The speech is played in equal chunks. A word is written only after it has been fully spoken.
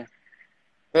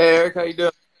Hey Eric, how you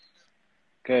doing?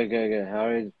 Good, good, good. How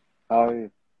are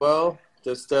you? Well,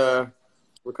 just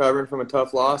recovering from a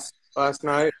tough loss last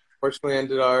night. Fortunately,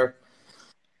 ended our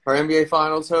NBA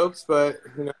Finals hopes, but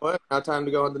you know what? Now time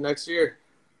to go on the next year.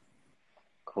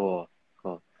 Cool,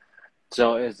 cool.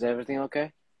 So is everything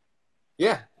okay?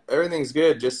 Yeah, everything's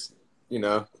good. Just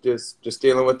just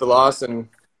dealing with the loss and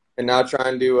now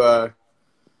trying to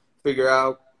figure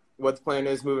out what the plan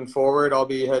is moving forward. I'll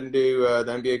be heading to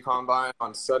the NBA Combine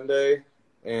on Sunday,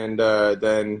 and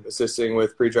then assisting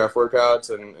with pre-draft workouts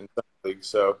and summer league.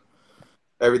 So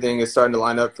everything is starting to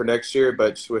line up for next year,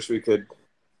 but just wish we could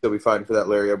still be fighting for that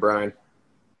Larry O'Brien.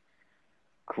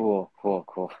 Cool, cool,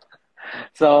 cool.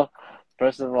 So,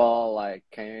 first of all, like,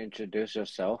 can you introduce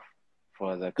yourself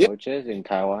for the Yeah, coaches in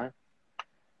Taiwan?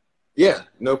 yeah,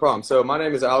 no problem. So my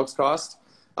name is Alex Cost.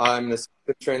 I'm the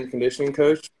assistant strength and conditioning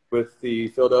coach with the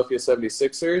Philadelphia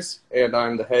 76ers, and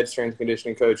I'm the head strength and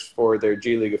conditioning coach for their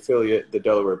G League affiliate, the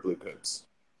Delaware Bluecoats.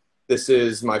 This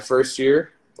is my first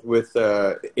year with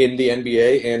in the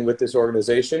NBA and with this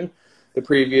organization. The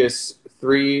previous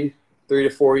three to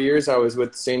 4 years, I was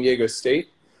with San Diego State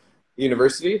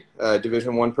University,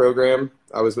 Division One program.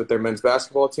 I was with their men's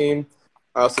basketball team.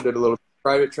 I also did a little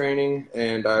private training,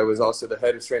 and I was also the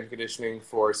head of strength and conditioning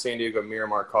for San Diego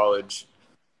Miramar College,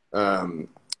 um,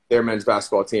 their men's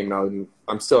basketball team. And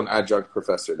I'm still an adjunct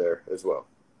professor there as well.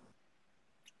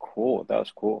 Cool, that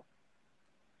was cool.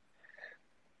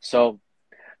 So,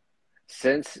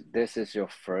 since this is your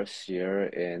first year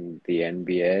in the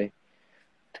NBA,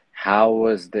 how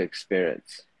was the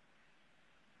experience?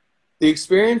 The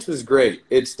experience was great.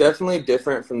 It's definitely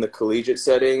different from the collegiate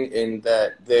setting in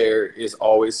that there is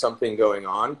always something going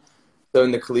on. So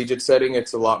in the collegiate setting,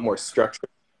 it's a lot more structured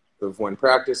of when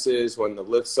practices, when the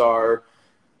lifts are.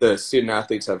 The student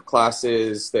athletes have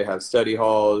classes, they have study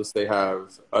halls, they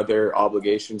have other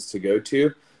obligations to go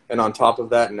to. And on top of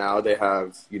that, now they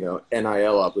have,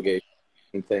 NIL obligations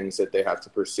and things that they have to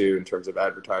pursue in terms of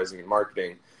advertising and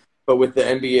marketing. But with the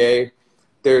NBA,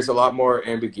 there's a lot more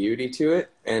ambiguity to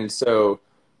it. And so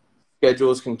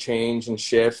schedules can change and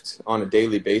shift on a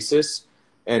daily basis.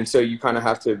 And so you kind of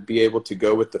have to be able to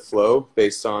go with the flow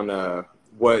based on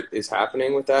what is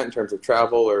happening with that in terms of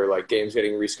travel or like games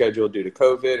getting rescheduled due to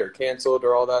COVID or canceled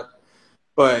or all that.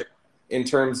 But in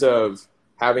terms of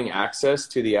having access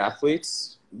to the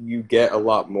athletes, you get a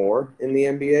lot more in the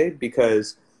NBA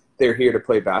because they're here to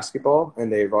play basketball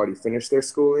and they've already finished their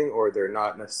schooling or they're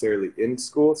not necessarily in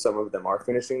school. Some of them are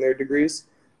finishing their degrees,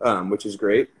 which is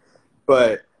great.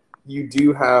 But you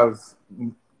do have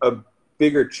a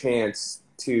bigger chance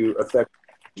to affect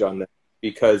on them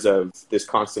because of this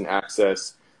constant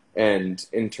access. And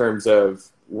in terms of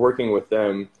working with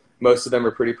them, most of them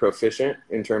are pretty proficient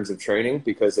in terms of training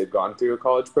because they've gone through a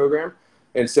college program.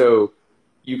 And so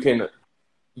you can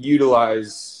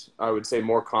utilize, I would say,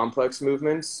 more complex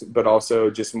movements, but also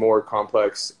just more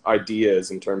complex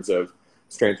ideas in terms of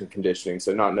strength and conditioning.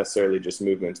 So not necessarily just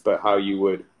movements, but how you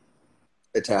would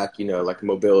attack, like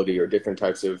mobility or different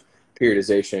types of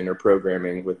periodization or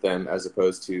programming with them as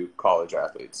opposed to college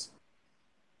athletes.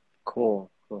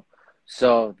 Cool, cool.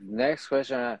 So, next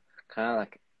question I kind of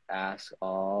like ask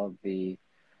all the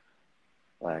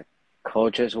like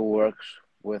coaches who works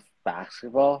with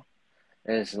basketball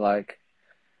is like,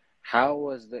 how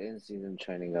was the in-season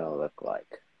training gonna look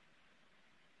like?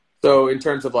 So in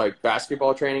terms of like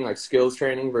basketball training, like skills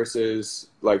training versus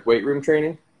like weight room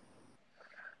training,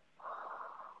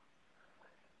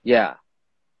 Yeah.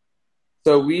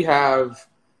 so we had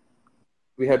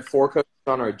four coaches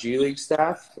on our G League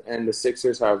staff, and the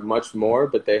Sixers have much more,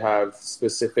 but they have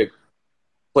specific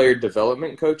player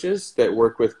development coaches that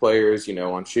work with players,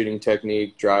 on shooting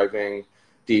technique, driving,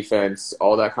 defense,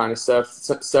 all that kind of stuff.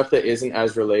 Stuff that isn't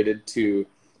as related to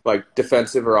like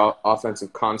defensive or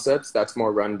offensive concepts. That's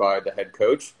more run by the head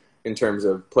coach in terms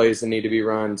of plays that need to be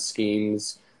run,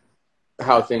 schemes,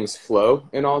 how things flow,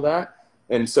 and all that.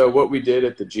 And so what we did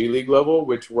at the G League level,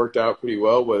 which worked out pretty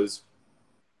well, was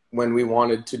when we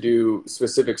wanted to do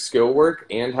specific skill work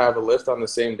and have a lift on the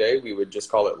same day, we would just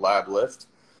call it lab lift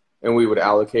and we would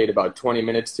allocate about 20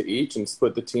 minutes to each and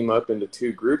split the team up into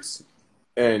two groups.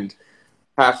 And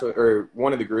or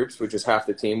one of the groups, which is half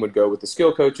the team, would go with the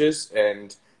skill coaches,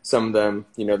 and some of them,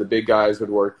 the big guys would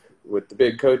work with the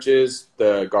big coaches,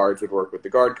 the guards would work with the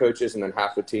guard coaches, and then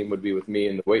half the team would be with me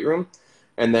in the weight room,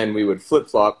 and then we would flip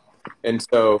flop. And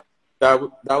so that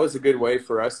was a good way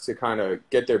for us to kind of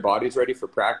get their bodies ready for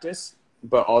practice,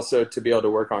 but also to be able to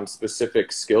work on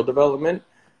specific skill development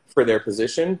for their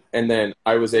position. And then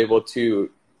I was able to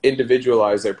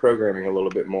individualize their programming a little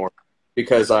bit more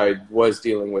because I was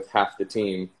dealing with half the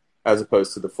team as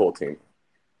opposed to the full team.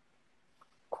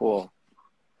 Cool.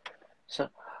 So,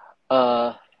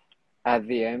 uh, at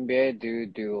the NBA, do you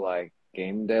do like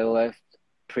game day lift,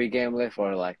 pre-game lift,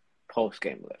 or like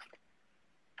post-game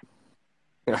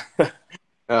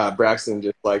Braxton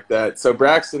just like that. So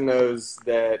Braxton knows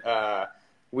that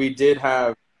we did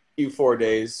have Q4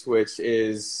 days, which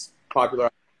is popular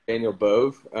by Daniel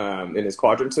Bove in his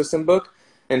quadrant system book.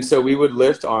 And so we would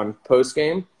lift on post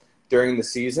game during the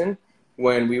season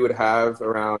when we would have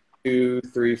around 2,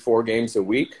 3, 4 games a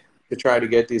week to try to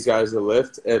get these guys to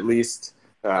lift at least.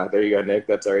 There you go, Nick.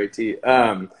 That's our AT.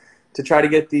 To try to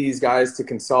get these guys to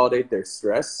consolidate their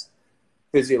stress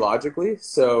physiologically.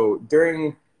 So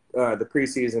during the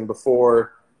preseason,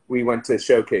 before we went to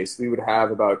showcase, we would have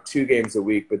about 2 games a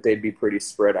week, but they'd be pretty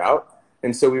spread out.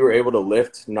 And so we were able to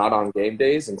lift not on game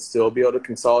days and still be able to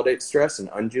consolidate stress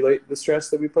and undulate the stress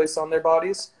that we placed on their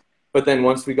bodies. But then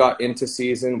once we got into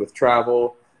season with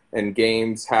travel and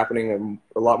games happening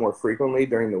a lot more frequently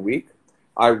during the week,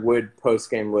 I would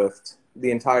post-game lift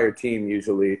the entire team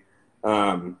usually.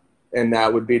 And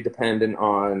that would be dependent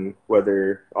on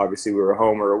whether obviously we were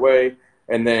home or away.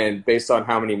 And then based on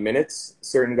how many minutes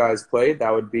certain guys played,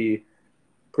 that would be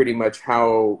pretty much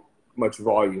how much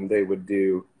volume they would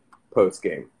do post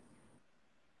game.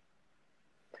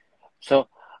 So,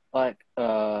 like,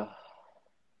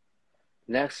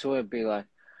 next would be like,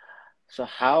 so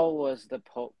how was the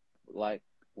like,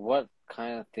 what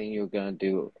kind of thing you're gonna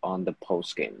do on the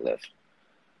post-game lift?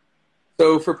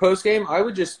 So for post game, I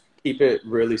would just keep it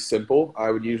really simple.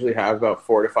 I would usually have about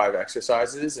 4 to 5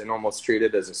 exercises and almost treat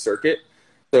it as a circuit.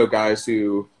 So guys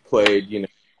who played,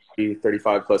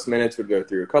 35 plus minutes would go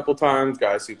through a couple times.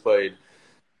 Guys who played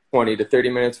 20 to 30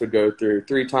 minutes would go through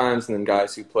 3 times. And then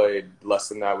guys who played less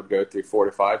than that would go through 4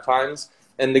 to 5 times.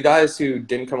 And the guys who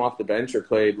didn't come off the bench or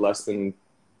played less than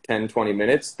 10, 20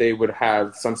 minutes, they would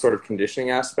have some sort of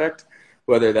conditioning aspect,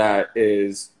 whether that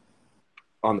is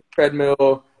on the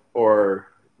treadmill or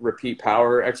repeat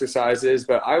power exercises.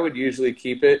 But I would usually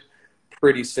keep it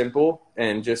pretty simple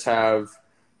and just have,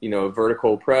 a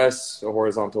vertical press, a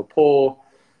horizontal pull,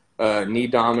 a knee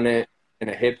dominant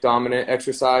and a hip dominant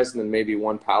exercise, and then maybe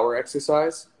one power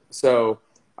exercise. So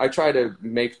I try to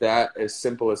make that as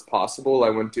simple as possible. I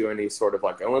wouldn't do any sort of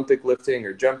like Olympic lifting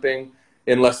or jumping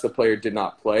unless the player did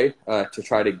not play, to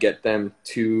try to get them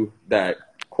to that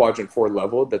quadrant 4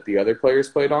 level that the other players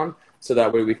played on. So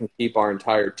that way we can keep our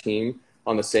entire team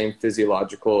on the same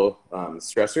physiological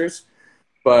stressors.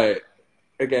 But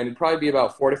again, it'd probably be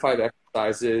about 4 to 5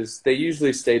 exercises. They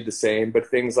usually stayed the same, but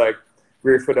things like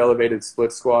rear foot elevated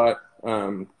split squat,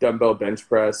 dumbbell bench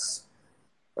press,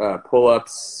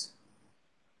 pull-ups,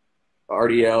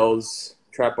 RDLs,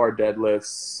 trap bar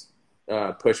deadlifts,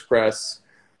 push press.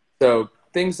 So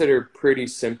things that are pretty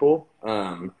simple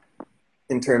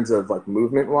in terms of like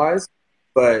movement wise,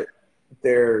 but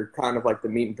they're kind of like the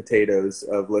meat and potatoes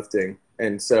of lifting.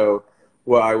 And so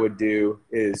what I would do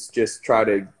is just try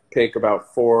to pick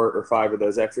about 4 or 5 of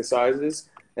those exercises.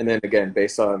 And then again,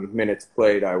 based on minutes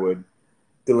played, I would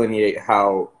delineate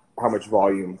how much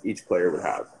volume each player would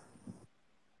have.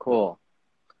 Cool.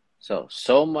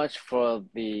 So much for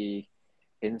the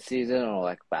in-season or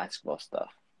like basketball stuff.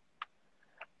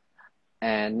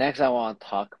 And next, I want to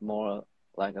talk more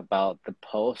like about the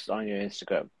posts on your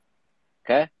Instagram.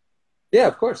 Okay? Yeah,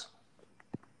 of course.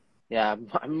 Yeah,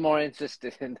 I'm more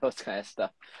interested in those kind of stuff.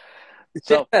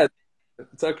 So, Yeah,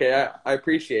 it's okay. I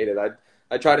appreciate it.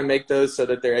 I try to make those so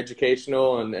that they're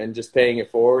educational and just paying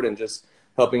it forward and just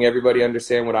helping everybody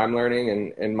understand what I'm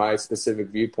learning and my specific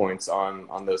viewpoints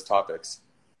on those topics.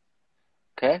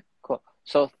 okay, cool.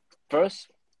 So, first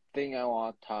thing I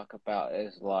want to talk about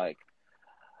is like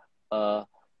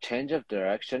change of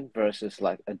direction versus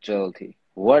like agility.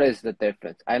 What is the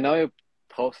difference? I know you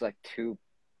post like 2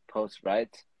 posts, right?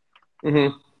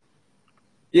 Mm-hmm.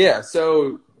 Yeah,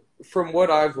 so from what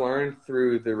I've learned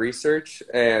through the research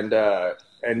and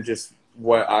just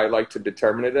what I like to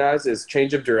determine it as is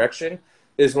change of direction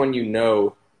is when you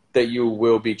know that you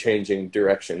will be changing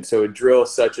direction. So a drill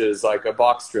such as like a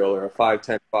box drill or a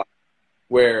 5-10-5,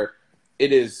 where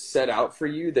it is set out for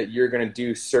you that you're going to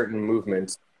do certain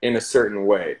movements in a certain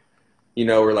way,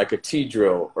 or like a T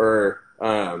drill or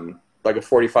like a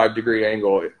 45-degree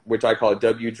angle, which I call a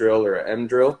W drill or a M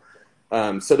drill.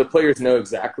 So the players know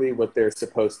exactly what they're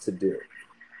supposed to do.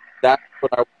 That's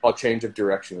what I would call change of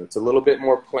direction. It's a little bit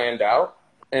more planned out,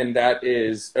 and that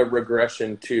is a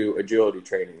regression to agility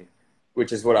training,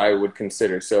 which is what I would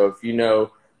consider. So if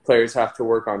players have to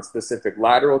work on specific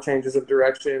lateral changes of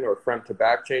direction or front to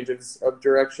back changes of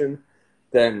direction,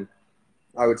 then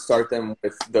I would start them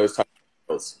with those types of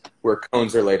drills where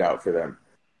cones are laid out for them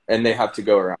and they have to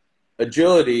go around.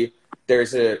 Agility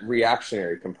there's a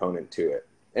reactionary component to it.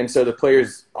 And so the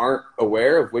players aren't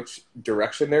aware of which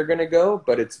direction they're going to go,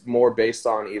 but it's more based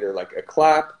on either like a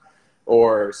clap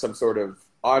or some sort of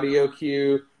audio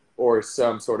cue or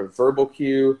some sort of verbal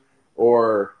cue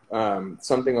or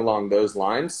something along those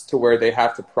lines, to where they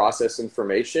have to process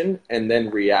information and then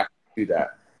react to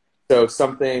that. So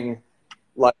something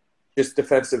like just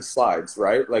defensive slides,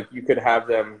 right? Like you could have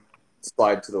them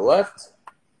slide to the left,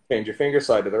 change your finger,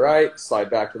 slide to the right, slide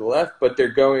back to the left, but they're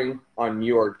going on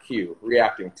your cue,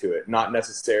 reacting to it, not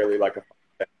necessarily like a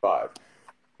 5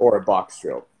 or a box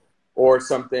drill. Or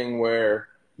something where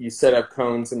you set up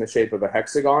cones in the shape of a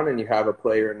hexagon and you have a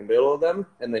player in the middle of them,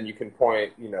 and then you can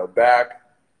point, back,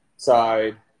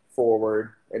 side,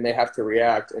 forward, and they have to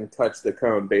react and touch the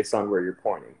cone based on where you're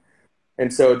pointing.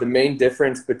 And so the main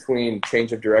difference between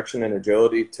change of direction and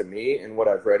agility, to me, and what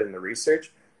I've read in the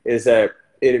research, is that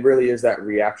it really is that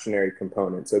reactionary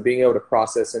component. So being able to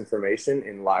process information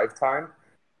in live time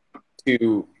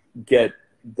to get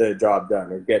the job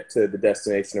done or get to the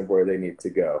destination of where they need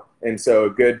to go. And so a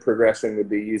good progression would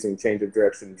be using change of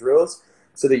direction drills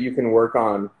so that you can work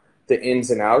on the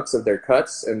ins and outs of their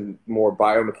cuts and more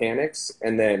biomechanics.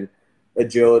 And then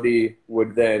agility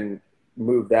would then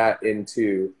move that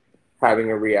into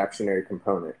having a reactionary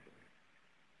component.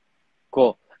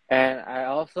 Cool. And I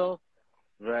also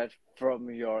read from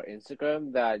your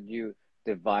Instagram that you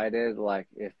divided like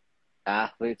if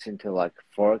athletes into like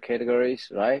 4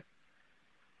 categories, right?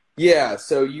 Yeah,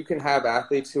 so you can have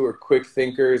athletes who are quick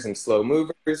thinkers and slow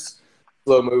movers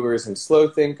and slow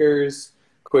thinkers,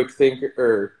 quick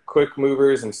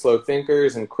movers and slow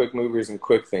thinkers, and quick movers and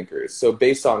quick thinkers. So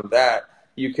based on that,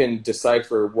 you can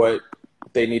decipher what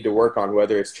they need to work on,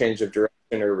 whether it's change of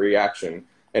direction or reaction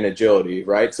and agility,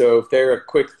 right? So if they're a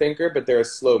quick thinker but they're a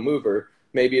slow mover,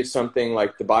 maybe it's something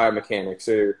like the biomechanics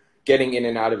or getting in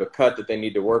and out of a cut that they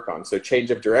need to work on. So change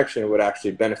of direction would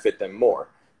actually benefit them more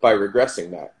by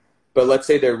regressing that. But let's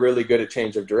say they're really good at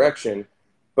change of direction,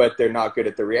 but they're not good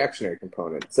at the reactionary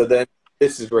component. So then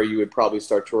this is where you would probably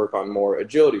start to work on more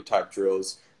agility type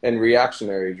drills and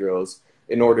reactionary drills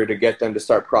in order to get them to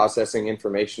start processing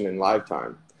information in live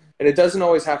time. And it doesn't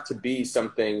always have to be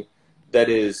something that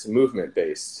is movement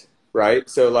based, right?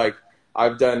 So like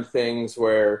I've done things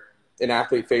where an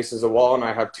athlete faces a wall and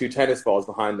I have 2 tennis balls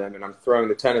behind them and I'm throwing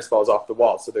the tennis balls off the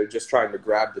wall. So they're just trying to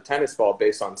grab the tennis ball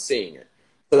based on seeing it.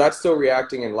 So that's still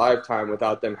reacting in live time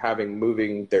without them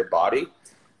moving their body.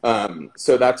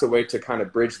 So that's a way to kind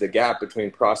of bridge the gap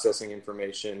between processing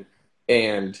information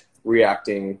and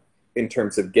reacting in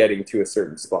terms of getting to a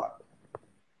certain spot.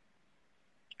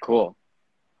 Cool.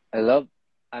 I love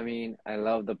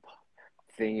the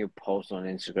thing you post on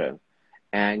Instagram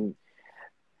and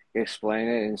explain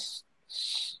it in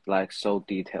like so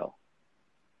detail.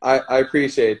 I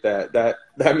appreciate that.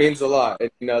 That means a lot.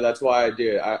 And, that's why I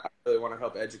do it. I really want to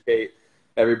help educate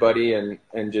everybody and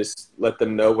just let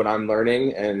them know what I'm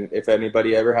learning. And if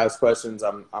anybody ever has questions,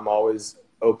 I'm always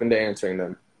open to answering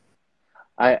them.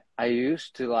 I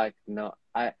used to like know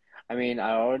I mean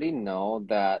I already know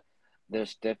that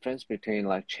there's difference between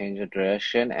like change of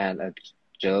direction and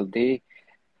agility,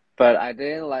 but I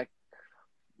didn't like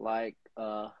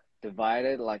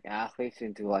divided like athletes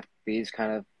into like these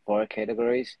kind of 4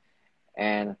 categories,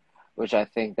 and which I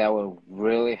think that will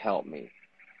really help me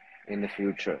in the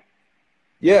future.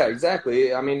 Yeah,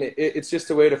 exactly. I mean, it's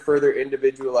just a way to further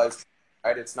individualize,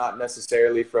 right? It's not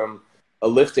necessarily from a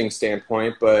lifting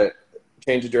standpoint, but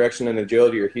change of direction and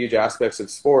agility are huge aspects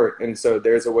of sport. And so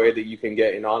there's a way that you can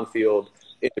get an on-field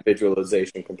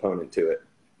individualization component to it.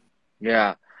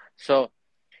 Yeah. So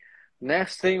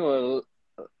next thing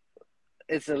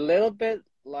it's a little bit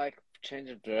like change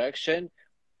of direction,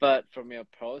 but from your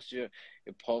post, you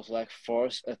post like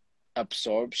force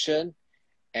absorption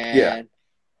Yeah. and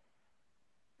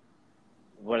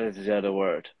what is the other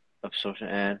word? Absorption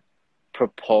and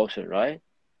propulsion, right?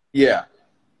 Yeah.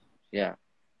 Yeah.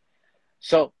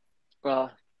 So,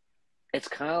 it's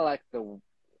kind of like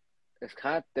it's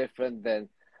kind of different than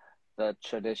the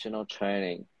traditional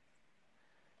training.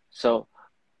 So,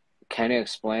 can you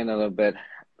explain a little bit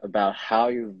about how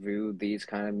you view these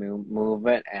kind of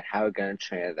movement and how you're gonna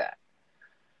train that?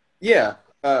 Yeah,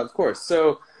 of course.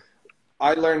 So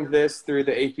I learned this through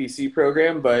the APC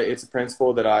program, but it's a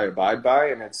principle that I abide by,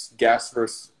 and it's gas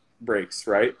versus brakes,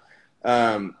 right?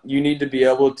 You need to be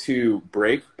able to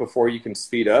brake before you can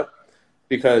speed up,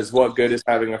 because what good is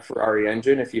having a Ferrari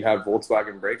engine if you have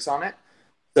Volkswagen brakes on it?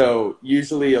 So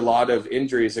usually a lot of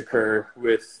injuries occur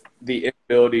with the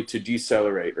inability to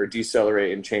decelerate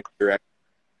and change direction.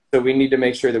 So we need to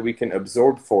make sure that we can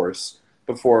absorb force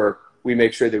before we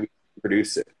make sure that we can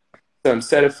produce it. So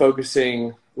instead of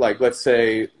focusing like let's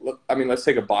say, I mean, let's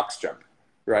take a box jump,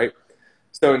 right?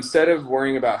 So instead of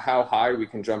worrying about how high we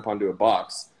can jump onto a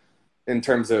box in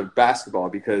terms of basketball,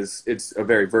 because it's a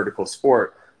very vertical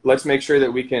sport, let's make sure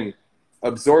that we can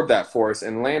absorb that force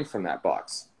and land from that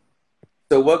box.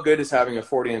 So what good is having a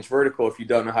 40-inch vertical if you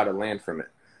don't know how to land from it?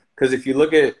 Because if you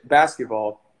look at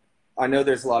basketball, I know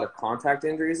there's a lot of contact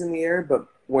injuries in the air, but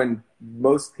when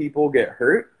most people get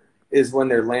hurt is when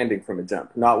they're landing from a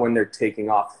jump, not when they're taking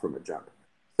off from a jump.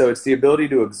 So it's the ability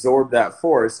to absorb that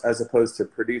force as opposed to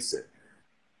produce it.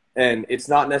 And it's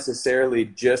not necessarily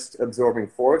just absorbing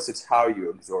force, it's how you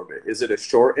absorb it. Is it a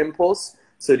short impulse?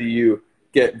 So do you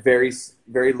get very,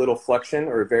 very little flexion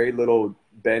or very little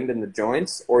bend in the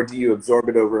joints, or do you absorb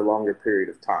it over a longer period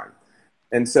of time?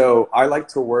 And so I like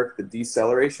to work the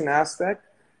deceleration aspect.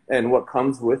 And what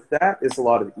comes with that is a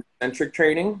lot of eccentric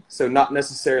training. So not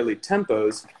necessarily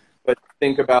tempos, but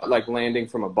think about like landing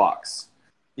from a box.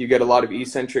 You get a lot of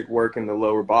eccentric work in the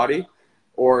lower body.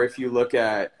 Or if you look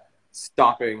at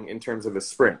stopping in terms of a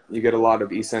sprint, you get a lot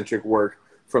of eccentric work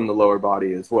from the lower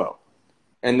body as well.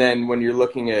 And then when you're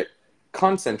looking at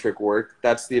concentric work,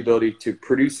 that's the ability to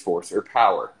produce force or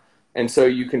power. And so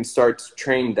you can start to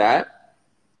train that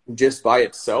just by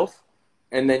itself,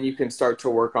 and then you can start to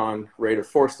work on rate of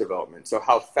force development. So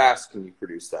how fast can you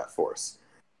produce that force?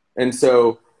 And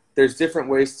so there's different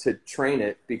ways to train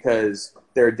it because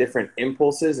there are different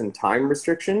impulses and time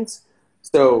restrictions.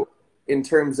 So in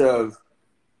terms of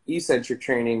eccentric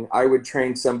training, I would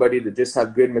train somebody to just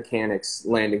have good mechanics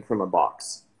landing from a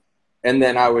box. And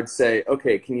then I would say,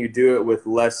 okay, can you do it with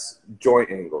less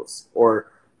joint angles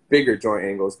or bigger joint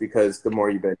angles? Because the more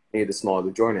you bend the knee, the smaller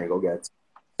the joint angle gets.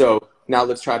 So now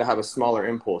let's try to have a smaller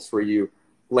impulse where you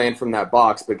land from that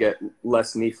box but get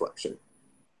less knee flexion.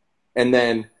 And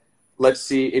then let's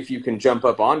see if you can jump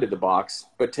up onto the box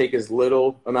but take as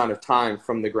little amount of time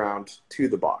from the ground to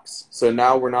the box. So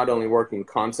now we're not only working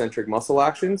concentric muscle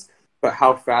actions, but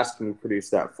how fast can you produce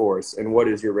that force and what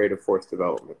is your rate of force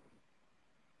development?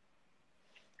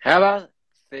 How about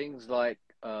things like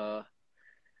the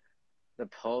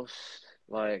post,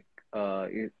 like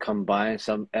you combine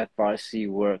some FRC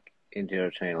work into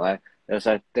your training? Like there's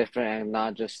like different, and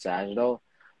not just sagittal,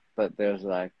 but there's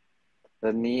like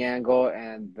the knee angle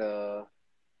and the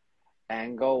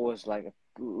angle was like a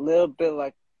little bit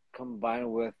like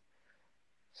combined with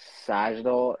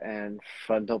sagittal and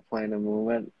frontal plane of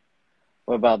movement.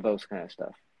 What about those kind of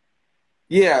stuff?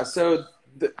 Yeah, so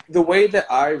the way that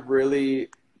I really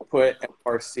put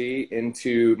FRC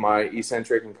into my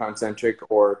eccentric and concentric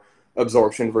or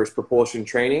absorption versus propulsion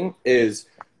training is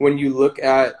when you look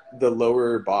at the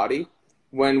lower body,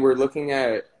 when we're looking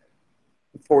at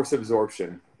force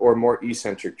absorption or more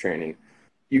eccentric training,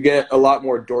 you get a lot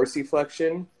more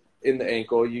dorsiflexion in the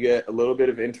ankle, you get a little bit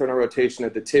of internal rotation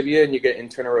at the tibia, and you get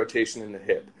internal rotation in the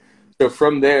hip. So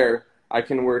from there, I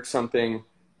can work something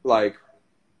like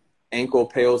ankle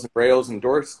pails and rails and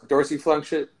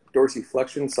dorsiflexion,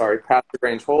 passive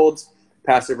range holds,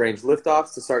 passive range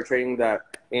liftoffs to start training that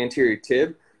anterior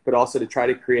tib, but also to try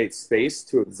to create space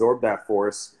to absorb that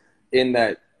force in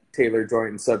that talar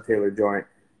joint and subtalar joint.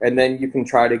 And then you can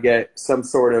try to get some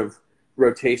sort of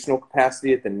rotational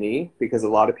capacity at the knee, because a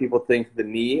lot of people think the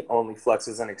knee only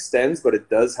flexes and extends, but it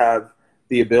does have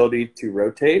the ability to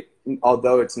rotate.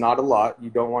 Although it's not a lot, you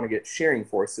don't want to get shearing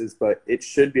forces, but it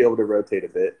should be able to rotate a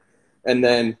bit. And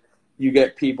then you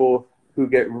get people who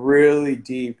get really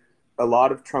deep, a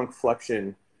lot of trunk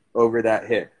flexion over that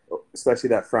hip, especially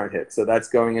that front hip. So that's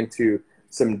going into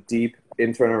some deep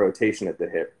internal rotation at the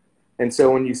hip. And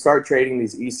so when you start training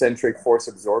these eccentric force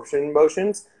absorption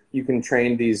motions, you can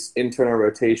train these internal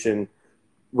rotation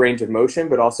range of motion,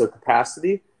 but also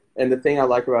capacity. And the thing I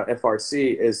like about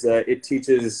FRC is that it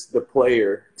teaches the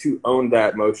player to own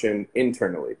that motion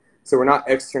internally. So we're not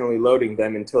externally loading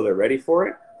them until they're ready for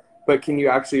it, but can you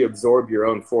actually absorb your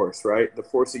own force, right? The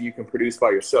force that you can produce by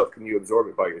yourself, can you absorb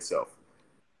it by yourself?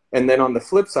 And then on the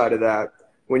flip side of that,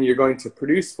 when you're going to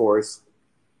produce force,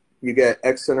 you get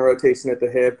external rotation at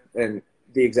the hip and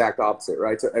the exact opposite,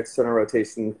 right? So external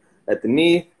rotation at the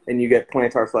knee, and you get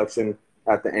plantar flexion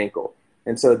at the ankle.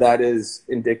 And so that is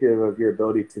indicative of your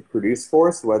ability to produce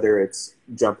force, whether it's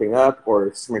jumping up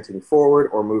or sprinting forward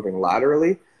or moving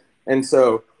laterally. And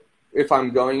so if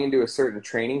I'm going into a certain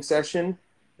training session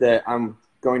that I'm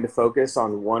going to focus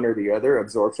on one or the other,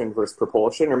 absorption versus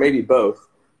propulsion, or maybe both,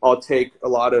 I'll take a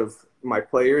lot of my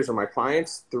players or my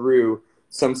clients through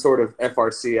some sort of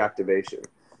FRC activation.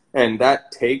 And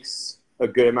that takes a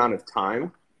good amount of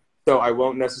time. So I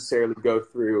won't necessarily go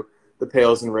through the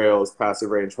pails and rails, passive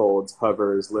range holds,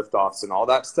 hovers, liftoffs, and all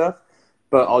that stuff.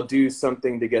 but I'll do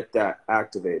something to get that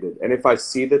activated. And if I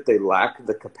see that they lack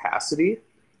the capacity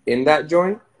in that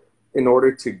joint in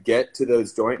order to get to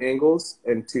those joint angles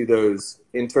and to those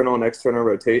internal and external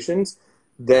rotations,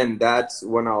 then that's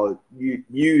when I'll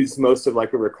use most of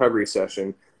like a recovery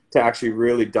session to actually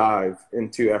really dive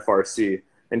into FRC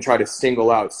and try to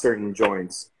single out certain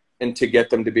joints and to get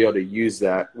them to be able to use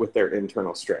that with their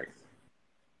internal strength.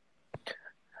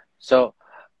 So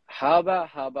how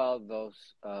about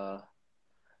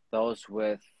those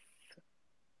with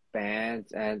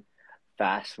bands and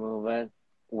fast movement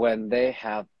when they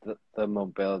have the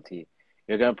mobility?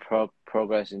 You're gonna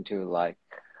progress into like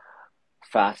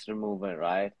faster movement,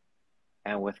 right?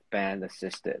 And with band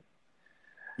assisted.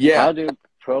 Yeah. How do you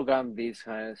program these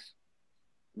kinds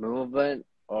of movement,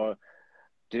 or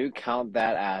do you count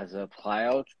that as a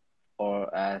plyout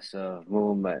or as a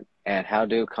movement? And how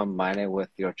do you combine it with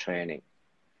your training?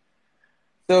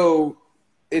 So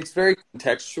it's very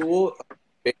contextual.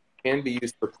 It can be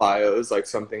used for plyos, like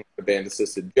something like a band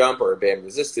assisted jump or a band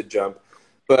resisted jump.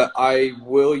 But I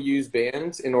will use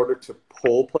bands in order to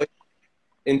pull play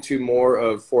into more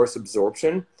of force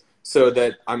absorption so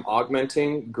that I'm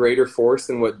augmenting greater force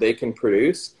than what they can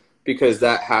produce, because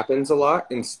that happens a lot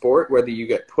in sport, whether you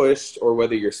get pushed or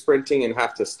whether you're sprinting and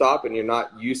have to stop and you're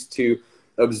not used to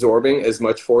absorbing as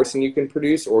much force than you can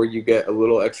produce, or you get a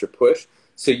little extra push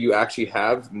so you actually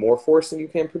have more force than you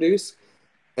can produce.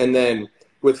 And then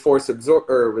with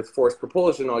with force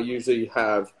propulsion, I'll usually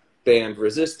have band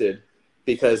resisted,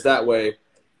 because that way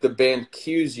the band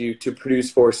cues you to produce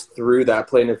force through that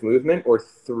plane of movement or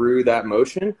through that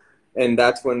motion. And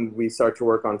that's when we start to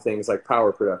work on things like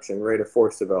power production, rate of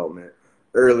force development,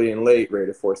 early and late rate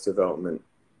of force development.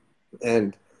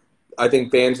 And I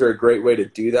think bands are a great way to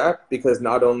do that, because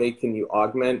not only can you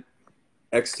augment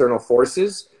external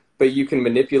forces, but you can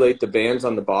manipulate the bands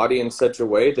on the body in such a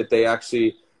way that they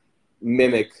actually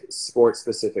mimic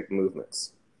sport-specific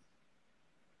movements.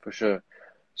 For sure.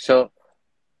 So,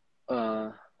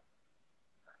 uh,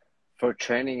 for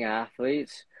training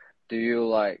athletes, do you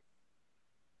like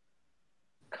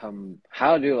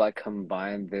how do you like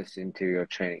combine this into your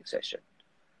training session?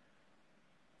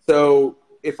 So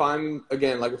if I'm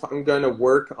going to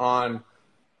work on,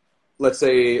 let's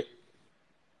say,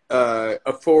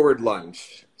 a forward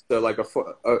lunge, so like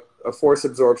a force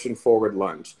absorption forward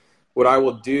lunge, what I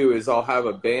will do is I'll have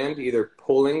a band either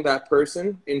pulling that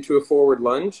person into a forward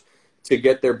lunge to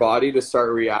get their body to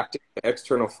start reacting to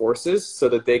external forces so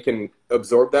that they can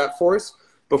absorb that force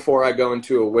before I go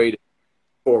into a weighted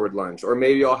forward lunge. Or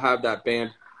maybe I'll have that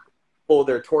band pull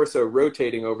their torso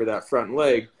rotating over that front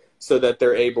leg so that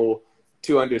they're able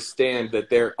to understand that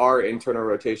there are internal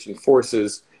rotation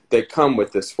forces that come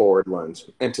with this forward lunge,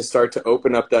 and to start to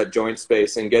open up that joint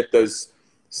space and get those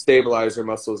stabilizer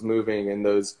muscles moving and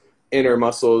those inner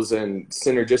muscles and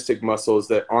synergistic muscles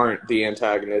that aren't the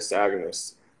antagonist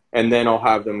agonists. And then I'll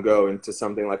have them go into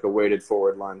something like a weighted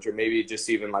forward lunge, or maybe just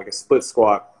even like a split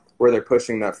squat where they're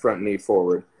pushing that front knee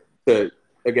forward to,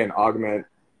 again, augment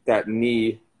that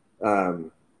knee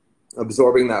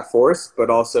absorbing that force, but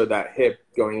also that hip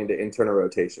going into internal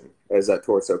rotation as that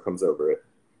torso comes over it.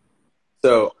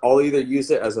 So I'll either use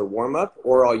it as a warm-up,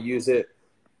 or I'll use it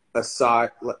aside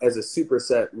as a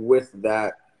superset with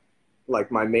that,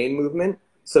 like my main movement,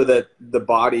 so that the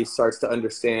body starts to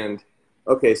understand,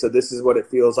 okay, so this is what it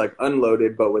feels like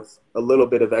unloaded, but with a little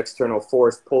bit of external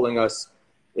force pulling us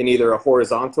in either a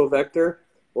horizontal vector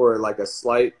or like a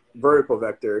slight vertical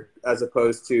vector, as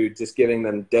opposed to just giving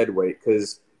them dead weight.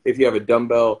 Because if you have a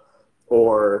dumbbell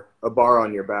or a bar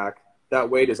on your back, that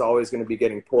weight is always going to be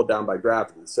getting pulled down by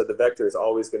gravity. So the vector is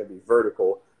always going to be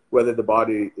vertical, whether the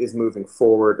body is moving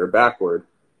forward or backward.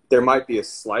 There might be a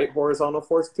slight horizontal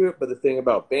force to it, but the thing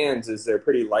about bands is they're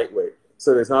pretty lightweight.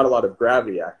 So there's not a lot of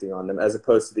gravity acting on them, as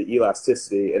opposed to the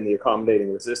elasticity and the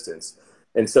accommodating resistance.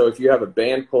 And so if you have a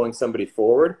band pulling somebody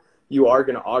forward, you are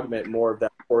going to augment more of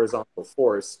that horizontal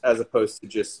force, as opposed to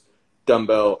just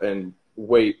dumbbell and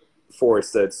weight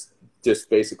force that's just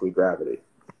basically gravity.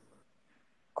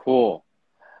 Cool.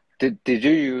 Did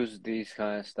you use these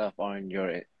kind of stuff on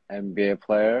your NBA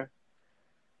player?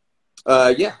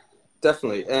 Yeah,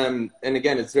 definitely. And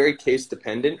again, it's very case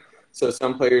dependent. So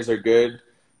some players are good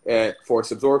at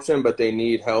force absorption, but they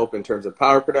need help in terms of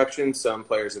power production. Some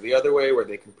players are the other way, where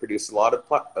they can produce a lot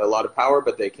of power,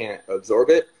 but they can't absorb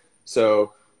it.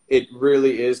 So it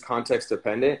really is context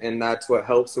dependent, and that's what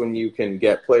helps when you can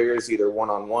get players either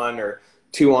one-on-one or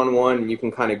two-on-one, and you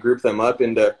can kind of group them up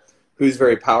into who's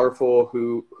very powerful,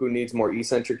 who needs more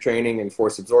eccentric training and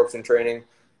force absorption training.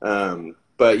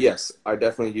 But yes, I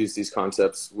definitely use these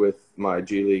concepts with my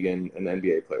G League and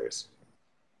NBA players.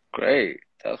 Great.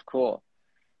 That's cool.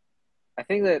 I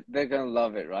think that they're gonna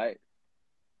love it, right?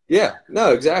 Yeah,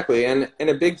 no, exactly. And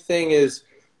a big thing is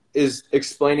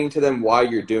explaining to them why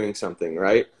you're doing something,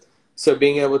 right? So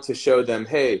being able to show them,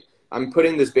 hey, I'm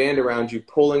putting this band around you,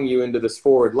 pulling you into this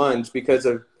forward lunge because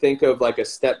of think of like a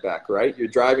step back, right? You're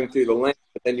driving through the lane,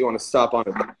 but then you want to stop on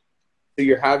it. So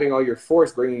you're having all your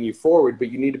force bringing you forward,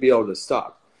 but you need to be able to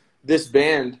stop. This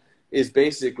band is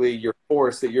basically your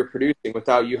force that you're producing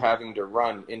without you having to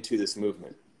run into this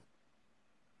movement.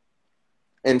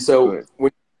 And so Good.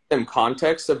 when you give them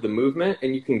context of the movement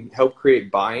and you can help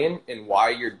create buy-in and why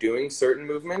you're doing certain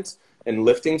movements and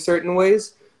lifting certain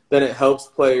ways, then it helps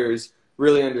players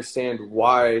really understand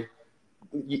why,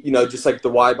 just like the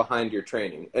why behind your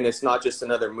training. And it's not just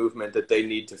another movement that they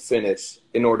need to finish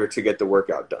in order to get the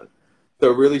workout done. So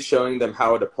really showing them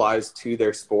how it applies to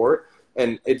their sport.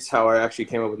 And it's how I actually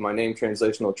came up with my name,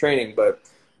 Translational Training. But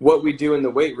what we do in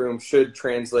the weight room should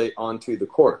translate onto the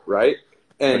court, right?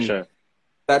 For And sure.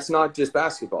 that's not just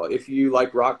basketball. If you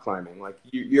like rock climbing, like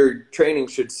your training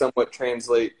should somewhat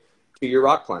translate to your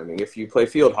rock climbing. If you play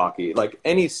field hockey, like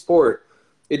any sport,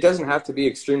 it doesn't have to be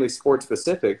extremely sport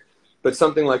specific, but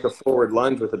something like a forward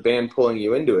lunge with a band pulling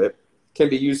you into it can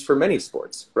be used for many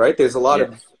sports, right? There's a lot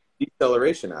of Yes.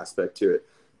 deceleration aspect to it.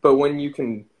 But when you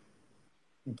can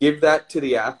give that to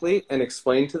the athlete and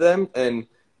explain to them, and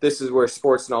this is where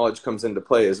sports knowledge comes into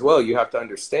play as well. You have to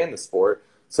understand the sport.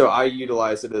 So I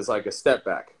utilize it as like a step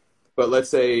back. But let's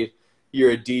say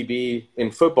you're a DB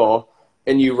in football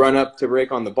and you run up to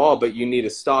break on the ball, but you need to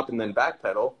stop and then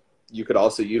backpedal. You could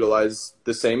also utilize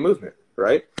the same movement,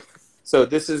 right? So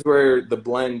this is where the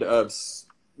blend of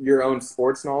your own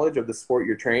sports knowledge of the sport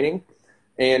you're training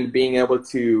and being able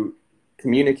to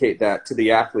communicate that to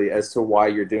the athlete as to why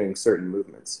you're doing certain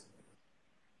movements.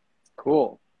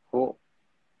 Cool. Cool.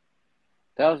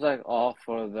 That was like all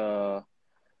for the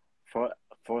for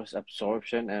force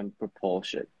absorption and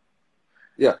propulsion.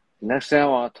 Yeah. Next thing I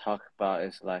want to talk about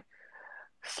is like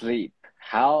sleep.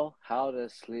 How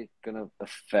does sleep gonna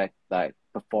affect like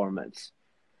performance?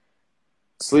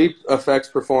 Sleep affects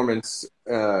performance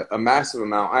a massive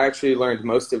amount. I actually learned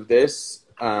most of this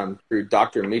through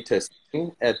Dr. Mita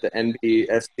Singh at the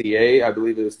NBSCA. I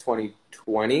believe it was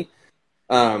 2020.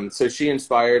 So she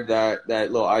inspired that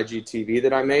little IGTV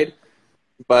that I made.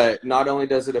 But not only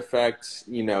does it affect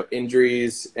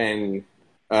injuries and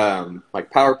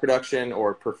like power production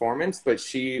or performance, but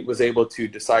she was able to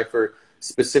decipher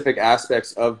specific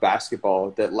aspects of basketball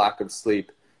that lack of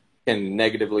sleep can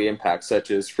negatively impact,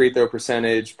 such as free throw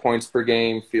percentage, points per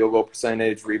game, field goal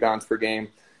percentage, rebounds per game,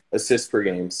 assists per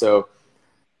game. So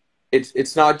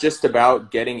it's not just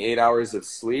about getting 8 hours of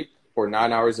sleep or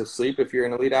 9 hours of sleep if you're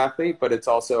an elite athlete, but it's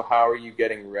also how are you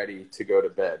getting ready to go to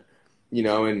bed,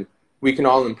 and we can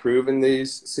all improve in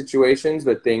these situations,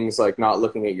 but things like not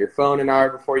looking at your phone an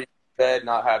hour before you go to bed,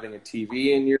 not having a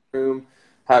TV in your room,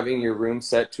 having your room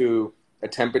set to a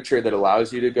temperature that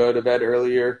allows you to go to bed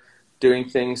earlier, doing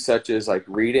things such as like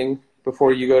reading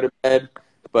before you go to bed.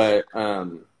 But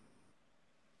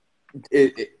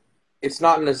it's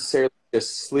not necessarily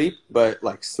just sleep, but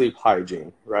like sleep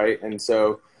hygiene, right? And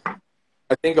so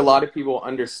I think a lot of people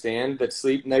understand that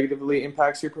sleep negatively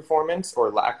impacts your performance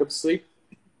or lack of sleep,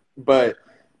 but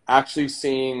actually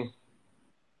seeing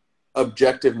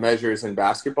objective measures in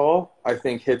basketball, I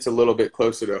think hits a little bit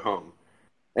closer to home.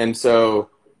 And so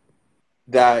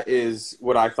that is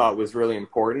what I thought was really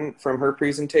important from her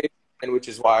presentation, and which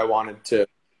is why I wanted to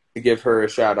give her a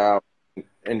shout out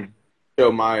and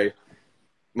show my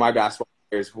basketball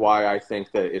players why I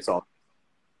think that it's all.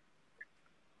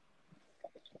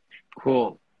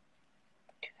 Cool.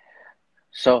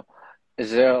 So,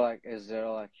 is there like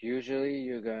usually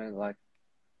you're gonna like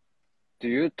do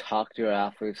you talk to your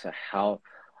athletes like how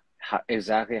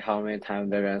exactly how many times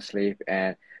they're gonna sleep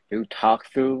and you talk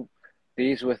through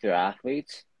these with your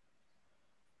athletes?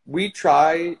 We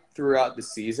try throughout the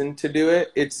season to do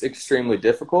it. It's extremely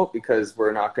difficult because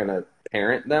we're not going to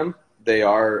parent them. They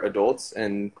are adults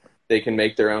and they can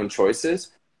make their own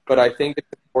choices. But I think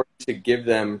it's important to give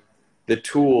them the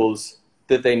tools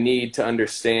that they need to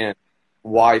understand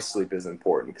why sleep is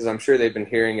important. Because I'm sure they've been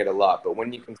hearing it a lot. But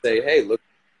when you can say, hey, look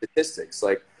at statistics,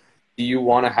 like, do you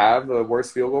want to have a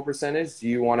worse field goal percentage? Do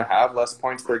you want to have less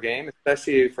points per game,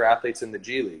 especially for athletes in the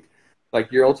G League? Like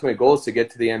your ultimate goal is to get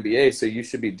to the NBA, so you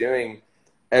should be doing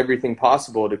everything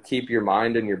possible to keep your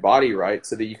mind and your body right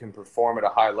so that you can perform at a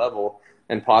high level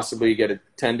and possibly get a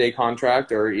 10-day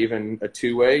contract or even a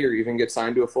two-way or even get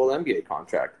signed to a full NBA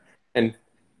contract. And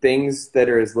things that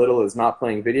are as little as not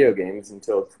playing video games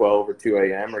until 12 or 2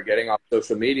 a.m. or getting off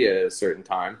social media at a certain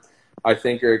time, I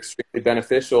think are extremely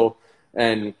beneficial.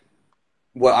 And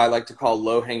what I like to call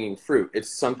low-hanging fruit.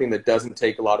 It's something that doesn't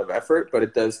take a lot of effort, but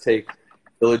it does take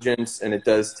diligence, and it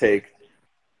does take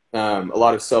a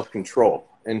lot of self-control.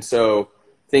 And so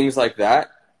things like that,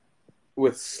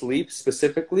 with sleep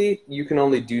specifically, you can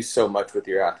only do so much with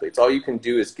your athletes. All you can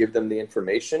do is give them the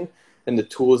information and the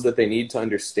tools that they need to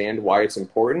understand why it's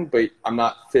important, but I'm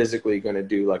not physically going to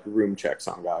do like room checks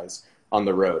on guys on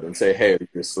the road and say, hey, are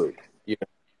you asleep? You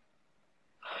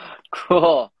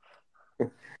Cool.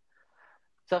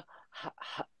 So,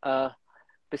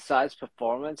 besides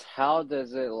performance, how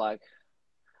does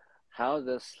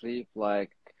sleep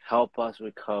like help us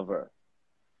recover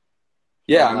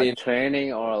Yeah, from I like mean,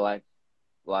 training or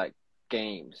like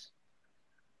games?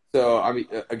 so I mean,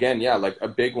 again, yeah, like a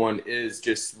big one is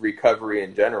just recovery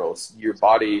in general. Your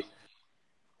body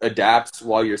adapts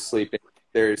while you're sleeping.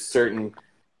 There's certain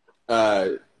uh,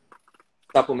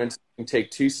 supplements you can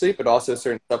take to sleep, but also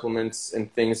certain supplements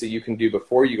and things that you can do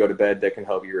before you go to bed that can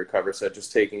help you recover, such as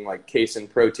taking like casein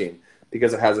protein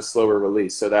because it has a slower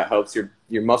release. So that helps your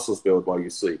muscles build while you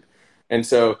sleep. And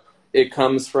so it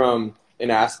comes from an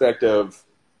aspect of,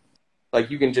 like,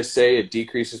 you can just say it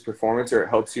decreases performance or it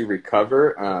helps you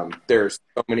recover. There's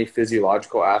so many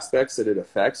physiological aspects that it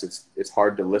affects. It's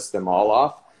hard to list them all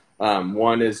off.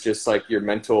 One is just like your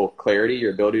mental clarity,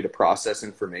 your ability to process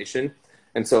information.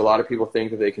 And so a lot of people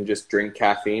think that they can just drink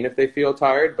caffeine if they feel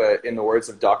tired. But in the words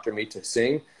of Dr. Mita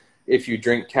Singh, if you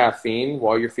drink caffeine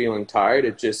while you're feeling tired,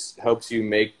 it just helps you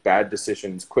make bad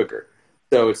decisions quicker.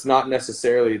 So it's not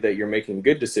necessarily that you're making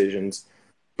good decisions,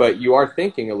 but you are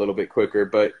thinking a little bit quicker,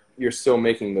 but you're still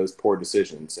making those poor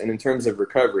decisions. And in terms of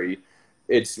recovery,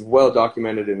 it's well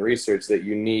documented in research that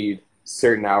you need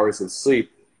certain hours of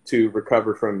sleep to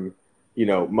recover from,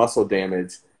 muscle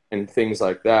damage and things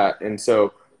like that. And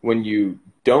so when you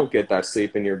don't get that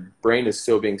sleep and your brain is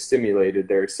still being stimulated,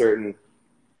 there are certain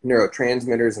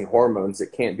neurotransmitters and hormones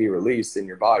that can't be released in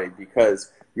your body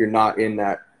because you're not in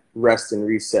that rest and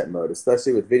reset mode.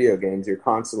 Especially with video games, you're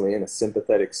constantly in a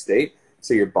sympathetic state.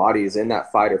 So your body is in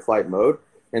that fight or flight mode.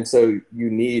 And so you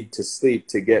need to sleep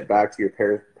to get back to your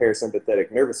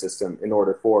parasympathetic nervous system in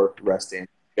order for rest and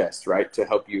digest, right? To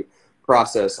help you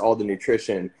process all the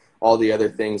nutrition, all the other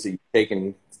things that you've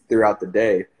taken throughout the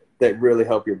day that really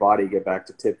help your body get back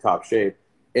to tip-top shape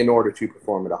in order to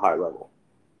perform at a high level.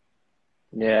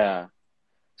 Yeah.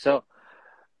 So,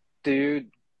 do you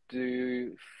do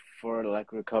you, for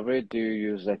like recovery, do you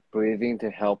use like breathing to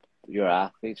help your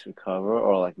athletes recover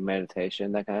or like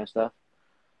meditation, that kind of stuff?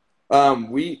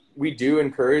 We do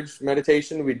encourage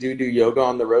meditation. We do yoga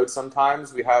on the road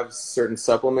sometimes. We have certain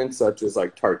supplements such as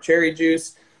like tart cherry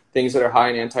juice, things that are high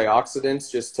in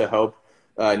antioxidants just to help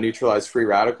neutralize free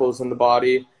radicals in the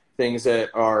body. Things that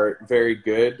are very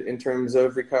good in terms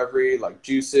of recovery, like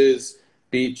juices,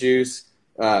 beet juice,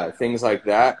 things like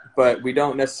that. But we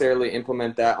don't necessarily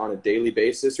implement that on a daily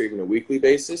basis or even a weekly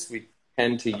basis. We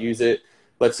tend to use it.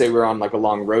 Let's say we're on like a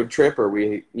long road trip, or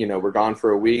we're gone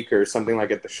for a week or something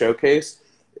like at the showcase.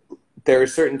 There are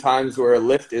certain times where a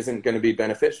lift isn't going to be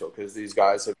beneficial because these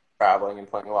guys are traveling and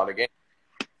playing a lot of games.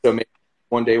 So maybe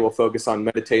one day we'll focus on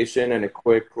meditation and a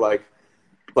quick like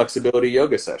flexibility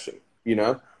yoga session.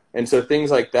 And so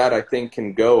things like that I think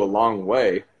can go a long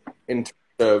way in terms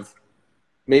of,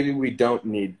 maybe we don't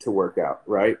need to work out,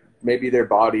 right? Maybe their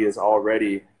body is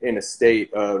already in a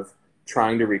state of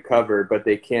trying to recover, but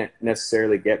they can't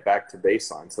necessarily get back to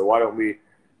baseline. So why don't we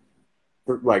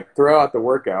like throw out the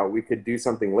workout? We could do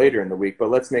something later in the week, but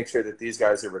let's make sure that these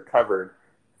guys are recovered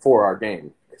for our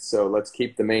game. So let's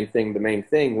keep the main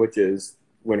thing, which is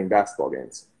winning basketball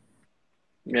games.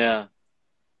 Yeah.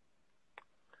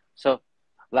 So,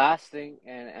 last thing,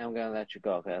 and I'm gonna let you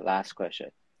go. Okay, last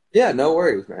question. Yeah, no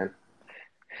worries, man.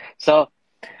 So,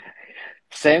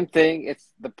 same thing. It's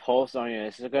the post on your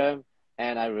Instagram,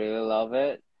 and I really love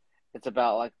it. It's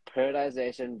about like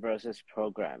periodization versus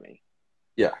programming.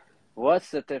 Yeah.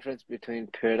 What's the difference between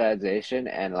periodization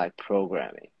and like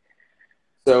programming?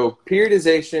 So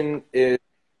periodization is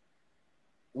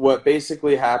what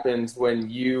basically happens when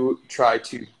you try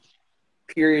to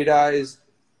periodize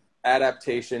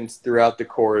adaptations throughout the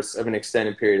course of an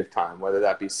extended period of time, whether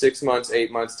that be 6 months,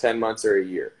 8 months, 10 months, or a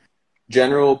year.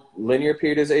 General linear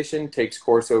periodization takes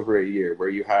course over a year, where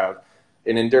you have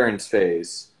an endurance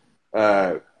phase.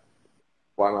 Why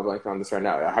am I blanking on this right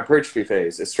now? A hypertrophy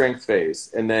phase, a strength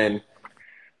phase, and then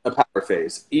a power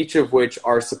phase, each of which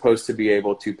are supposed to be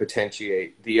able to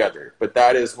potentiate the other. But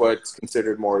that is what's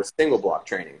considered more single block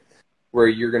training, where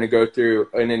you're going to go through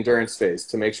an endurance phase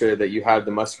to make sure that you have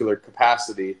the muscular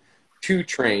capacity to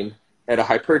train at a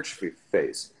hypertrophy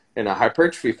phase. In a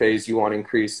hypertrophy phase, you want to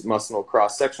increase muscle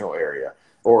cross-sectional area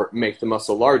or make the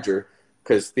muscle larger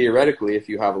because theoretically, if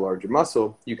you have a larger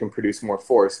muscle, you can produce more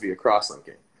force via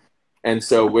cross-linking. And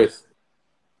so with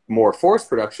more force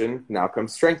production, now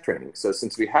comes strength training. So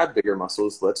since we have bigger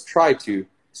muscles, let's try to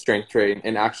strength train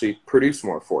and actually produce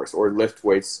more force or lift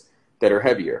weights that are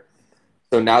heavier.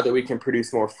 So now that we can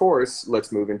produce more force,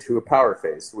 let's move into a power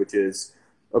phase, which is,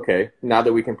 okay, now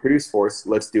that we can produce force,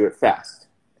 let's do it fast.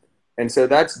 And so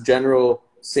that's general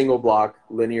single block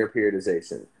linear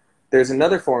periodization. There's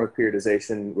another form of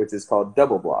periodization, which is called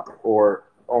double block, or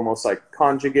almost like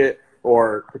conjugate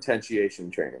or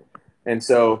potentiation training. And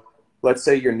so let's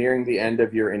say you're nearing the end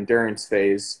of your endurance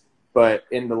phase, but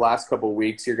in the last couple of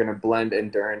weeks, you're going to blend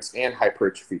endurance and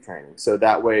hypertrophy training. So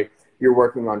that way you're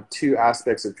working on two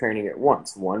aspects of training at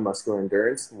once. One, muscular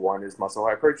endurance, one is muscle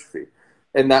hypertrophy.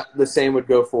 And that the same would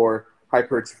go for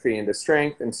hypertrophy into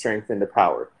strength and strength into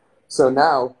power. So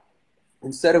now,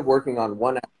 instead of working on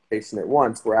one adaptation at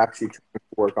once, we're actually trying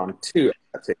to work on two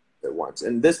adaptations at once.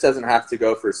 And this doesn't have to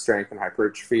go for strength and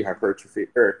hypertrophy,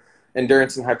 or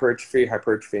endurance and hypertrophy,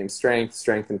 hypertrophy and strength,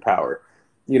 strength and power.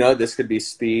 You know, this could be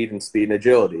speed and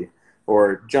agility,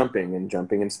 or jumping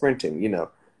and sprinting. You know,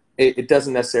 it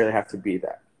doesn't necessarily have to be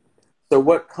that. So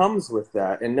what comes with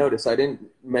that, and notice I didn't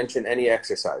mention any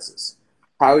exercises.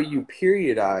 How you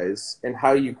periodize and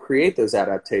how you create those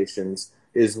adaptations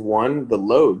is one, the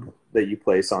load that you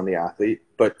place on the athlete,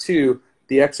 but two,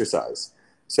 the exercise.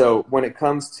 So when it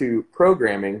comes to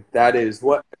programming, that is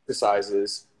what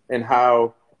exercises and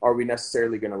how are we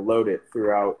necessarily going to load it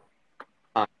throughout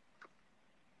time.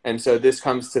 And so this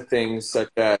comes to things such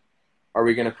as, are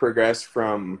we going to progress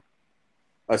from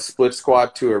a split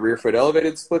squat to a rear foot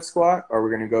elevated split squat? Are we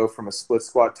going to go from a split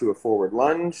squat to a forward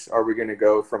lunge? Are we going to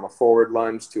go from a forward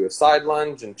lunge to a side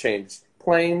lunge and change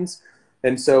planes?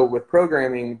 And so with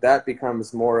programming, that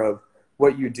becomes more of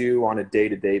what you do on a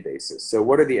day-to-day basis. So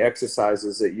what are the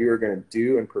exercises that you're going to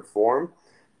do and perform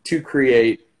to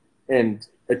create and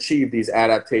achieve these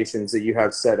adaptations that you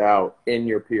have set out in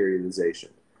your periodization?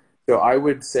 So I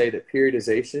would say that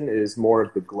periodization is more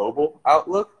of the global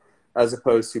outlook, as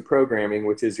opposed to programming,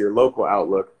 which is your local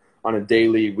outlook on a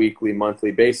daily, weekly,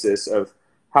 monthly basis of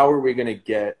how are we going to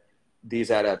get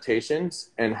these adaptations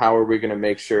and how are we going to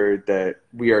make sure that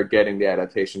we are getting the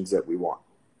adaptations that we want.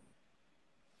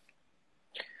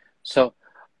 So,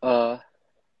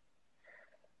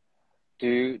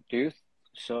 do you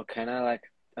so can I like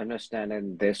understand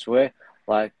it this way?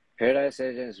 Like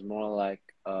periodization is more like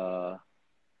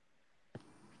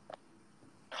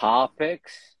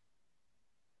topics,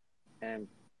 and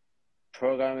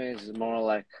programming is more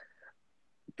like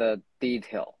the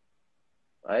detail,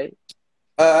 right?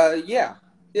 Yeah,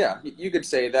 you could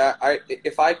say that.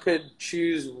 If I could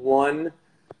choose one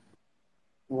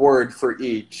word for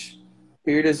each,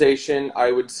 periodization,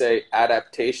 I would say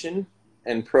adaptation,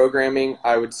 and programming,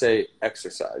 I would say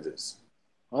exercises.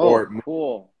 Oh, Or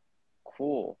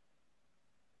cool.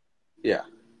 yeah.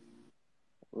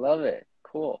 Love it.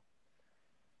 Cool.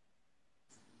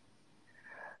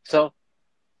 So,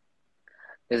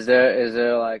 is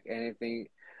there like anything,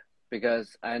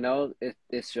 because I know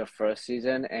it's your first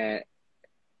season and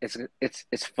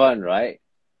it's fun, right?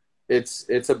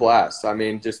 It's a blast. I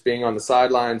mean, just being on the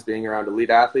sidelines, being around elite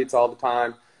athletes all the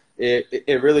time,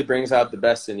 it really brings out the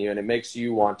best in you, and it makes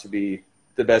you want to be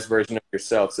the best version of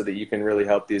yourself so that you can really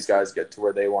help these guys get to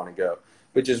where they want to go,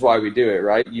 which is why we do it,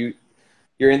 right?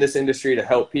 You're in this industry to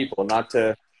help people, not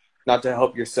to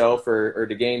help yourself or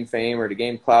to gain fame or to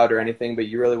gain clout or anything, but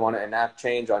you really want to enact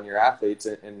change on your athletes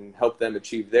and help them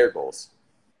achieve their goals.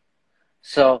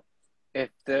 So, if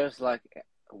there's like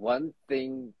one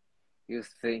thing you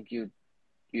think you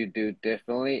do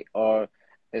differently, or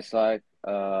it's like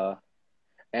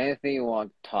anything you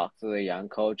want to talk to the young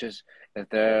coaches if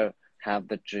they have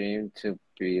the dream to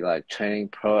be like training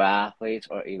pro athletes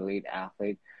or elite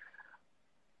athletes,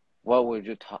 what would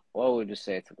you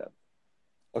say to them?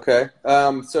 Okay.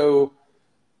 So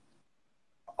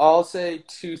I'll say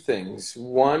two things.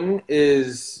 One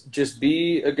is just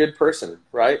be a good person,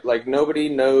 right? Like nobody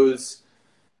knows,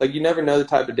 like you never know the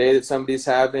type of day that somebody's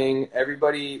having.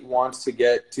 Everybody wants to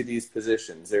get to these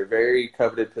positions. They're very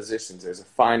coveted positions. There's a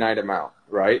finite amount,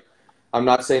 right? I'm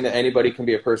not saying that anybody can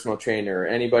be a personal trainer or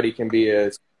anybody can be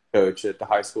a coach at the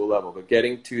high school level, but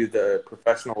getting to the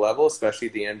professional level, especially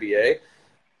the NBA,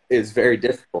 is very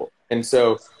difficult. And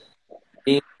so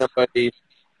being somebody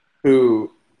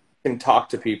who can talk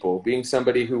to people, being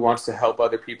somebody who wants to help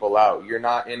other people out. You're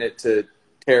not in it to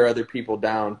tear other people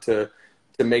down, to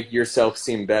make yourself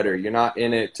seem better. You're not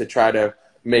in it to try to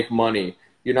make money.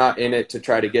 You're not in it to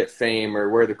try to get fame or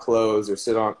wear the clothes or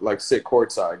sit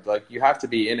courtside. Like you have to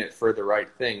be in it for the right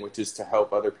thing, which is to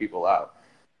help other people out.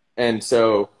 And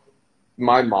so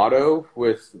my motto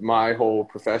with my whole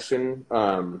profession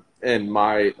and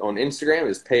my on Instagram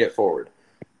is pay it forward.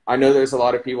 I know there's a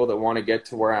lot of people that want to get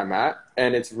to where I'm at,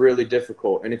 and it's really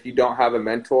difficult. And if you don't have a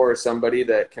mentor or somebody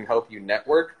that can help you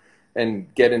network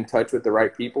and get in touch with the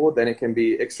right people, then it can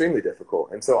be extremely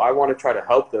difficult. And so I want to try to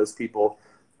help those people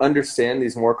understand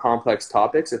these more complex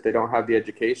topics if they don't have the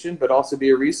education, but also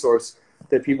be a resource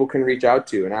that people can reach out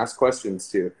to and ask questions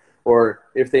to. Or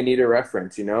if they need a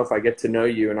reference, if I get to know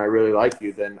you and I really like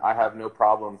you, then I have no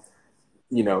problem,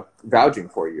 vouching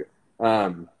for you.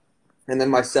 And then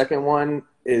my second one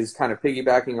is kind of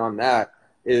piggybacking on that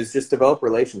is just develop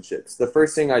relationships. The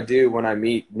first thing I do when I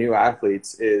meet new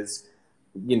athletes is,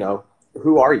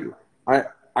 who are you? I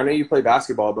know you play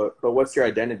basketball, but what's your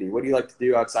identity? What do you like to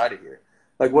do outside of here?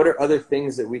 Like, what are other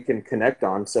things that we can connect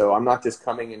on? So I'm not just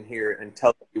coming in here and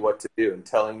telling you what to do and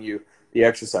telling you the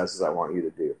exercises I want you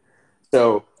to do.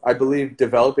 So I believe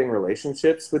developing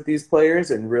relationships with these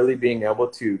players and really being able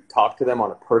to talk to them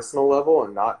on a personal level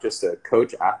and not just a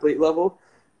coach athlete level,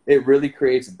 it really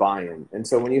creates buy-in. And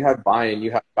so when you have buy-in,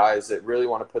 you have guys that really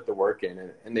want to put the work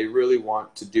in and they really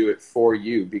want to do it for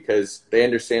you because they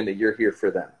understand that you're here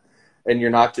for them. And you're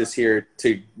not just here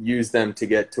to use them to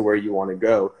get to where you want to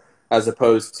go, as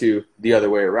opposed to the other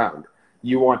way around.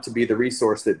 You want to be the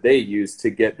resource that they use to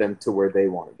get them to where they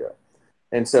want to go.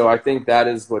 And so I think that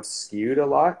is what's skewed a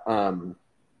lot.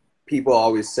 People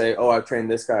always say, oh, I've trained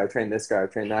this guy, I've trained this guy,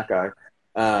 I've trained that guy,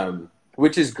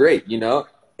 which is great,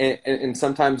 and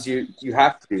sometimes you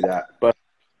have to do that. But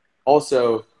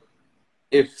also,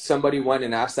 if somebody went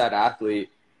and asked that athlete,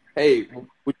 hey,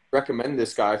 would you recommend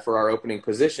this guy for our opening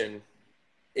position?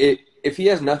 If he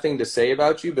has nothing to say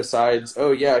about you besides,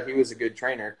 oh, yeah, he was a good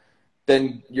trainer,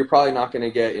 then you're probably not going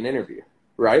to get an interview,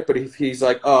 right? But if he's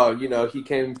like, oh, he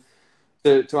came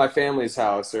to my family's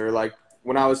house, or like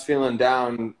when I was feeling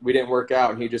down, we didn't work out,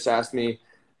 and he just asked me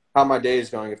how my day is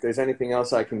going, if there's anything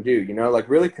else I can do, like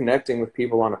really connecting with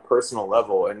people on a personal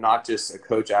level and not just a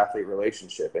coach-athlete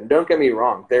relationship. And don't get me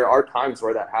wrong, there are times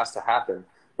where that has to happen,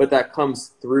 but that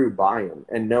comes through buy-in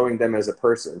and knowing them as a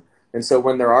person. And so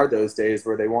when there are those days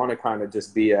where they want to kind of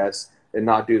just BS and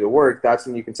not do the work, that's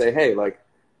when you can say, hey, like,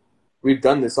 we've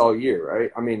done this all year, right?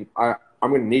 I mean, I'm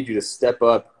going to need you to step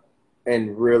up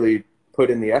and really put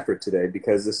in the effort today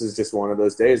because this is just one of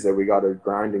those days that we got to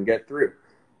grind and get through.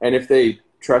 And if they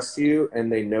trust you and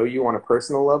they know you on a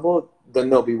personal level, then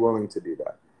they'll be willing to do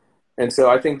that. And so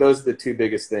I think those are the two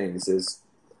biggest things is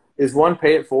one,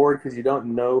 pay it forward because you don't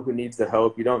know who needs the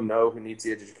help. You don't know who needs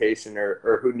the education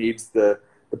or who needs the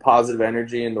positive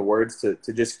energy and the words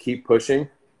to just keep pushing.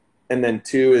 And then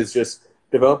two is just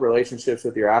develop relationships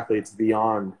with your athletes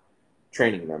beyond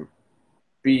training them.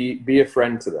 Be a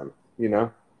friend to them,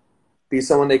 be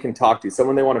someone they can talk to,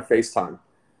 someone they want to FaceTime,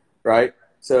 right?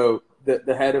 So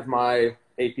the head of my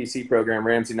APC program,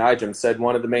 Ramsey Nijam, said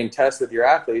one of the main tests with your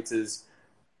athletes is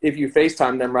if you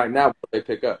FaceTime them right now, will they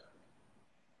pick up,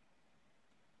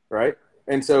 right?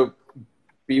 And so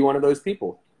be one of those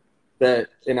people that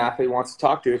an athlete wants to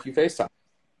talk to if you FaceTime.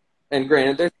 And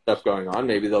granted, there's stuff going on.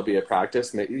 Maybe they'll be at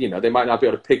practice. Maybe, they might not be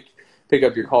able to pick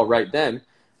up your call right then,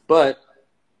 but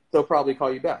they'll probably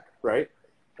call you back, right?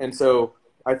 And so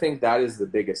I think that is the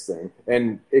biggest thing.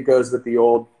 And it goes with the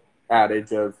old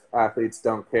adage of athletes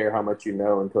don't care how much you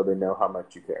know until they know how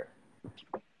much you care.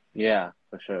 Yeah,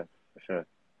 for sure.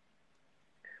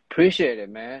 Appreciate it,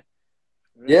 man.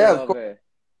 Really of course.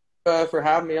 For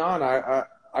having me on.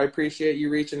 I appreciate you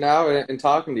reaching out and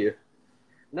talking to you.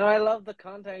 No, I love the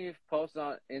content you've posted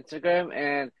on Instagram,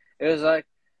 and it was like,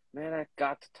 man, I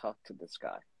got to talk to this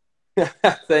guy.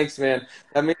 Thanks, man.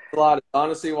 That means a lot. It's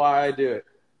honestly why I do it.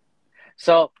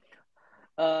 So,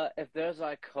 if there's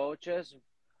like coaches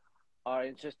are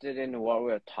interested in what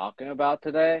we're talking about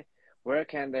today, where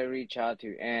can they reach out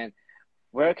to, and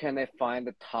where can they find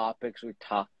the topics we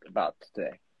talked about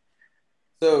today?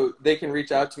 So they can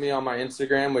reach out to me on my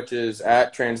Instagram, which is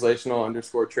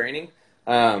 @translational_training.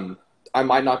 I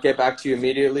might not get back to you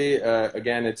immediately.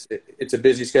 Again, it's a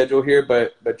busy schedule here,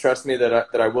 but trust me that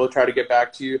I will try to get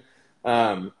back to you.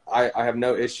 I have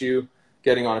no issue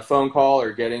getting on a phone call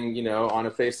or getting, on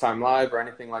a FaceTime Live or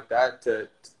anything like that to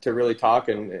really talk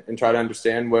and try to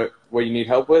understand what you need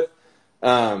help with.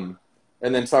 And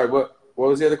then, sorry, what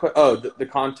was the other question? Oh, the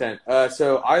content.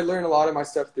 So I learn a lot of my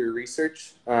stuff through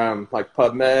research, like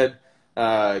PubMed,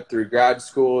 through grad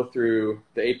school, through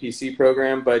the APC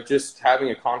program, but just having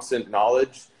a constant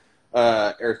knowledge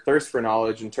or thirst for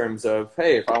knowledge in terms of,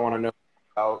 hey, if I want to know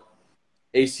about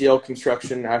ACL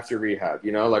construction after rehab,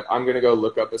 like I'm going to go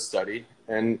look up a study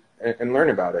and learn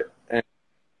about it. And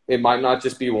it might not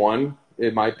just be one,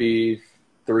 it might be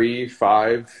 3,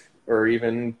 5, or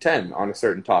even 10 on a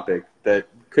certain topic that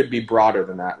could be broader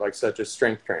than that, like such as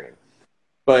strength training.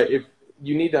 But if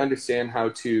you need to understand how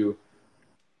to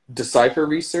decipher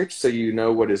research so you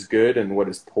know what is good and what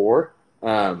is poor,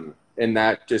 and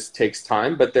that just takes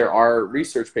time. But there are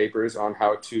research papers on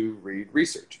how to read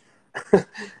research.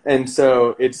 And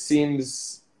so it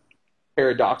seems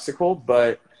paradoxical,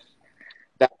 but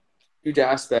that's a huge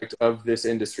aspect of this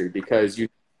industry because you need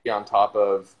to be on top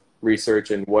of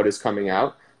research and what is coming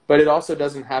out. But it also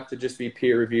doesn't have to just be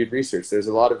peer-reviewed research. There's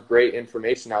a lot of great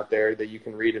information out there that you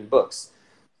can read in books,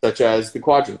 such as the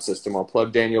Quadrant System. I'll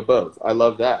plug Daniel Bove. I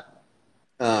love that.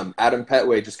 Adam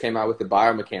Petway just came out with the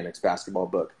biomechanics basketball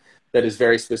book that is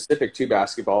very specific to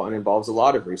basketball and involves a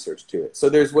lot of research to it. So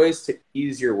there's ways to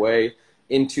ease your way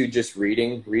into just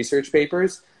reading research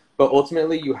papers, but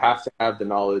ultimately you have to have the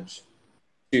knowledge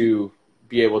to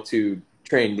be able to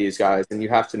train these guys, and you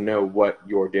have to know what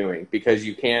you're doing because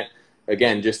you can't,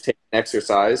 again, just take an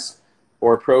exercise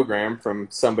or a program from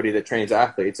somebody that trains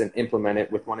athletes and implement it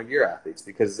with one of your athletes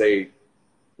because they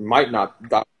might not,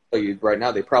 I'll tell you right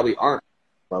now, they probably aren't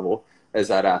level as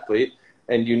that athlete,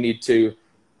 and you need to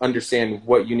understand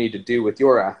what you need to do with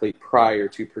your athlete prior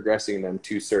to progressing them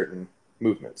to certain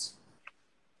movements.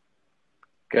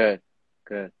 Good,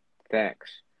 good.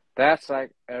 Thanks. That's like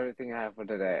everything I have for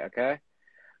today. Okay.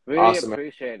 Really Awesome.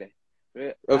 appreciate it.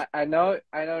 Really, Of, I know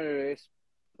you're really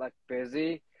like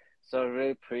busy, so really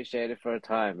appreciate it for your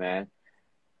time, man.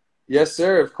 yes,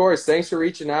 sir. Of course. Thanks for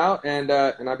reaching out, and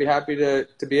I'd be happy to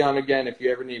be on again if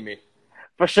you ever need me.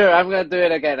 For sure, I'm gonna do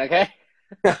it again. Okay.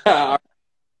 All right,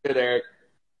 good, Eric.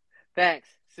 Thanks.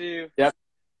 See you. Yep.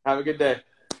 Have a good day.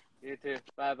 You too.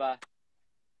 Bye bye.